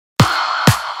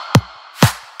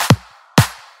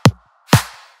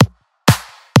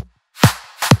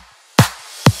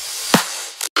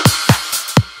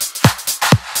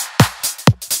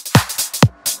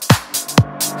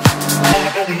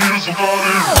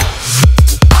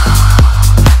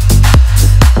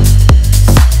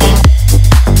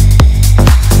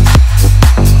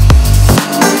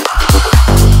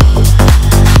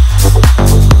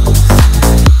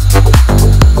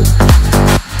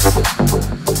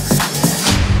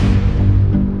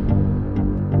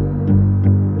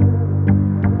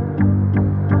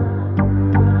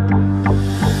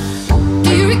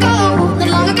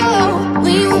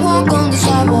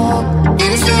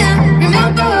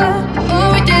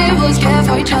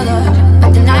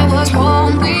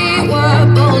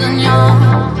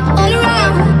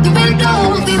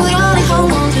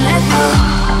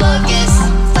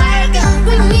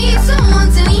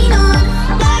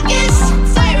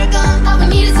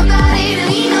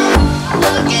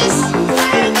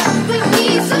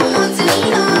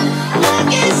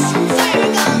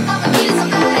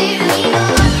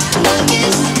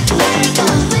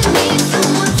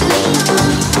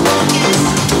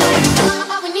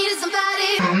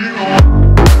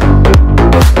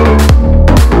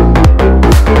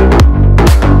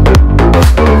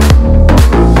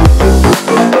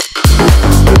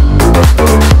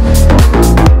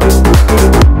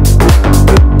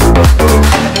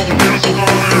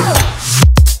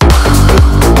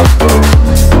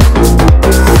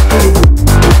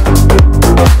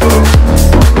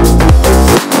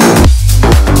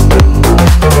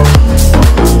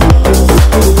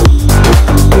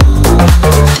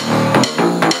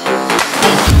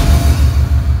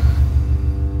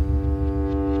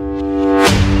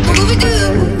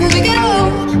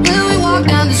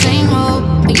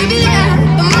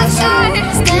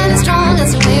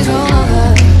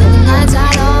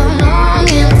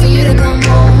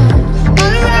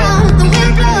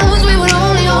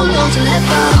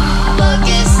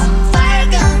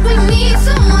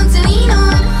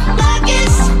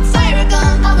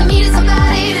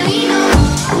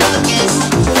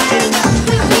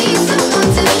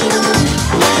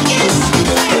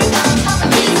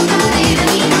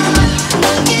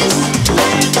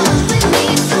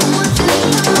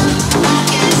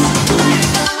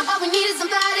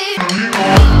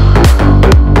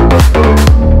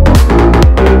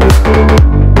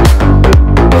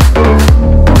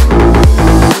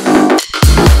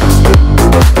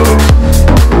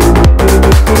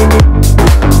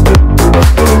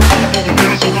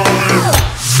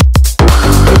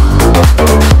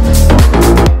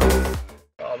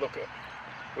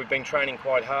we've been training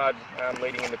quite hard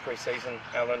leading into pre-season,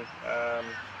 Alan.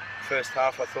 First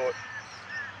half I thought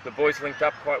the boys linked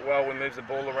up quite well, we moved the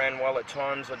ball around well at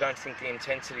times. I don't think the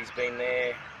intensity's been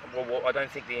there. Well, I don't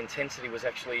think the intensity was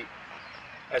actually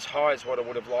as high as what I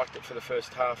would have liked it for the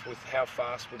first half, with how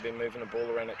fast we've been moving the ball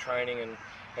around at training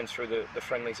and through the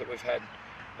friendlies that we've had.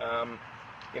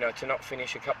 You know, to not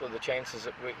finish a couple of the chances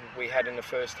that we had in the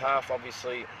first half.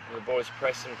 Obviously the boys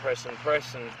press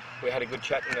and we had a good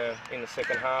chat in the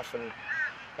second half, and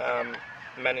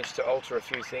managed to alter a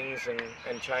few things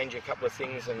and change a couple of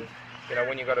things. And you know,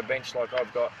 when you've got a bench like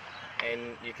I've got, and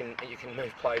you can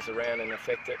move players around and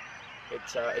affect it, it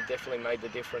definitely made the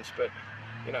difference. But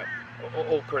you know,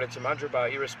 all credit to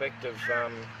Mudgeeraba, irrespective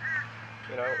of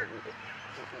you know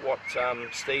what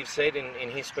Steve said in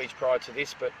his speech prior to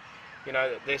this. But you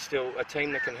know, they're still a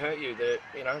team that can hurt you.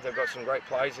 You know, they've got some great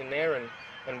players in there,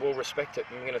 and we'll respect it.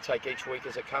 And we're going to take each week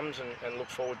as it comes, and look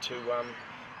forward to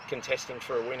contesting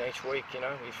for a win each week. You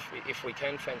know, if we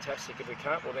can, fantastic. If we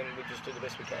can't, well then we just do the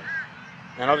best we can.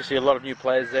 And obviously a lot of new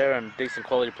players there and decent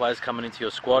quality players coming into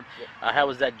your squad. Yep. How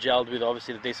was that gelled with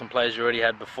obviously the decent players you already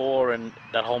had before, and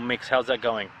that whole mix? How's that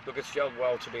going? Look, it's gelled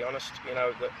well, to be honest. You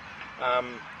know,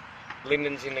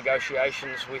 Lyndon's in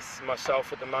negotiations with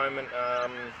myself at the moment,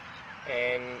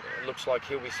 and it looks like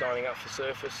he'll be signing up for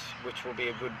surface, which will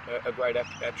be a great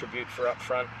attribute for up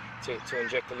front to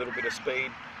inject a little bit of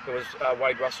speed. There was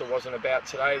Wade Russell wasn't about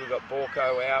today. We've got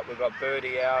Borko out, we've got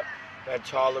Birdie out. We had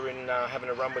Tyler in having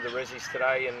a run with the Rezzies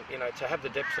today, and you know, to have the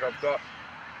depth that I've got,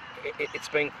 it's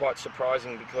been quite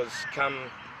surprising, because come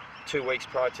 2 weeks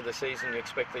prior to the season you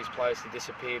expect these players to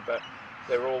disappear, but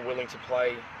they're all willing to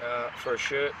play for a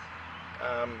shirt.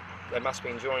 They must be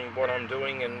enjoying what I'm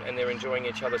doing, and they're enjoying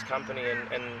each other's company,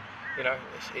 and you know,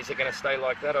 is it going to stay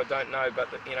like that? I don't know, but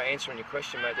you know, answering your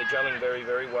question, mate, they're gelling very,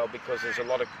 very well, because there's a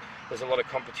lot of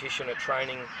competition at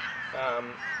training.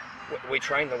 We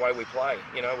train the way we play.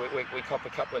 You know, we cop a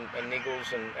couple of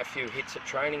niggles and a few hits at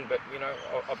training, but you know,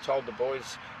 I've told the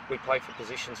boys we play for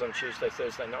positions on Tuesday,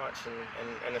 Thursday nights,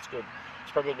 and it's good.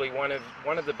 It's probably one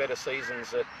of the better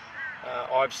seasons that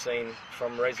I've seen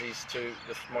from Rezzies to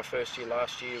my first year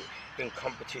last year in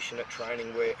competition at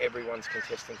training, where everyone's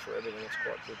contesting for everything. It's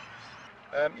quite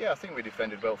good. Yeah, I think we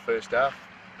defended well first half.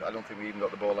 I don't think we even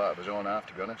got the ball out of his own half,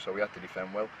 to be honest, so we had to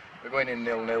defend well. We're going in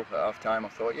 0-0 at half time. I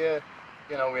thought, yeah,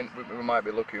 you know, we might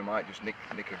be lucky, we might just nick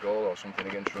a goal or something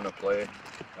against run of play.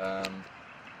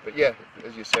 But yeah,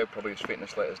 as you said, probably his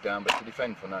fitness let us down, but to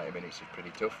defend for 90 minutes is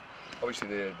pretty tough. Obviously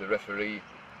the referee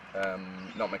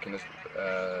not making us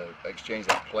exchange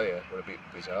that player were a bit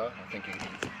bizarre. I think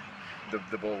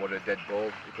the ball was a dead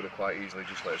ball. He could have quite easily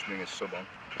just let us bring his sub on.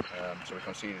 So we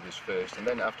conceded his first, and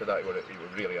then after that it was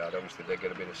really hard. Obviously they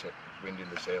get a bit of wind in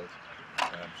the sails,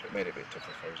 so it made it a bit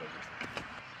tougher for us, obviously.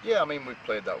 Yeah, I mean, we've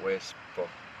played that way for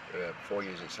 4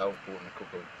 years at Southport, and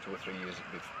 2 or 3 years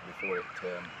before it.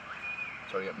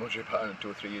 Sorry, at Mudgeeraba, and 2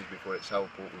 or 3 years before at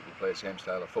Southport, we played the same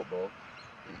style of football.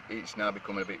 It's now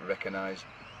becoming a bit recognised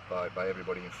by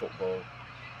everybody in football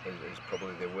as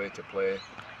probably the way to play.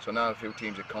 So now a few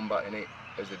teams are combating it,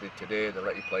 as they did today. They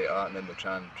let you play it out, and then they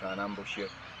try and ambush you.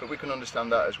 But we can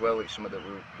understand that as well. It's something that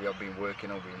we have been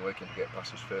working on. We've been working to get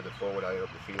passes further forward, higher up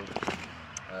the field.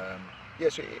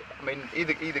 Yes, I mean,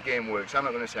 either game works. I'm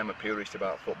not going to say I'm a purist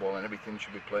about football and everything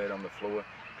should be played on the floor,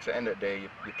 because at the end of the day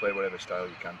you play whatever style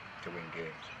you can to win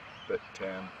games. But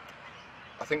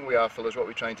I think we are, fellas, what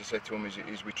we're trying to say to them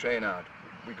is we train hard.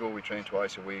 We train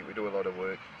twice a week, we do a lot of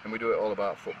work, and we do it all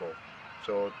about football.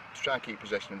 So to try and keep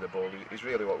possession of the ball is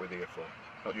really what we're there for,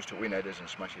 not just to win headers and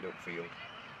smash it upfield.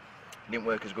 It didn't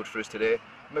work as good for us today.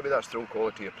 Maybe that's through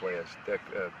quality of players. They're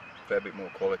a fair bit more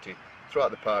quality throughout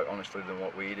the park, honestly, than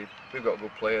what we did. We've got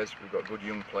good players, we've got good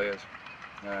young players,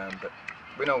 but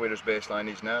we know where his baseline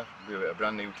is now. We're a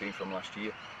brand new team from last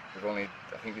year.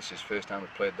 I think this is the first time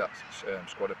we've played that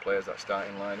squad of players, that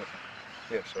starting lineup.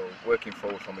 Yeah, so working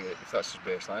forward from it, if that's his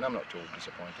baseline, I'm not too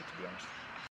disappointed, to be honest.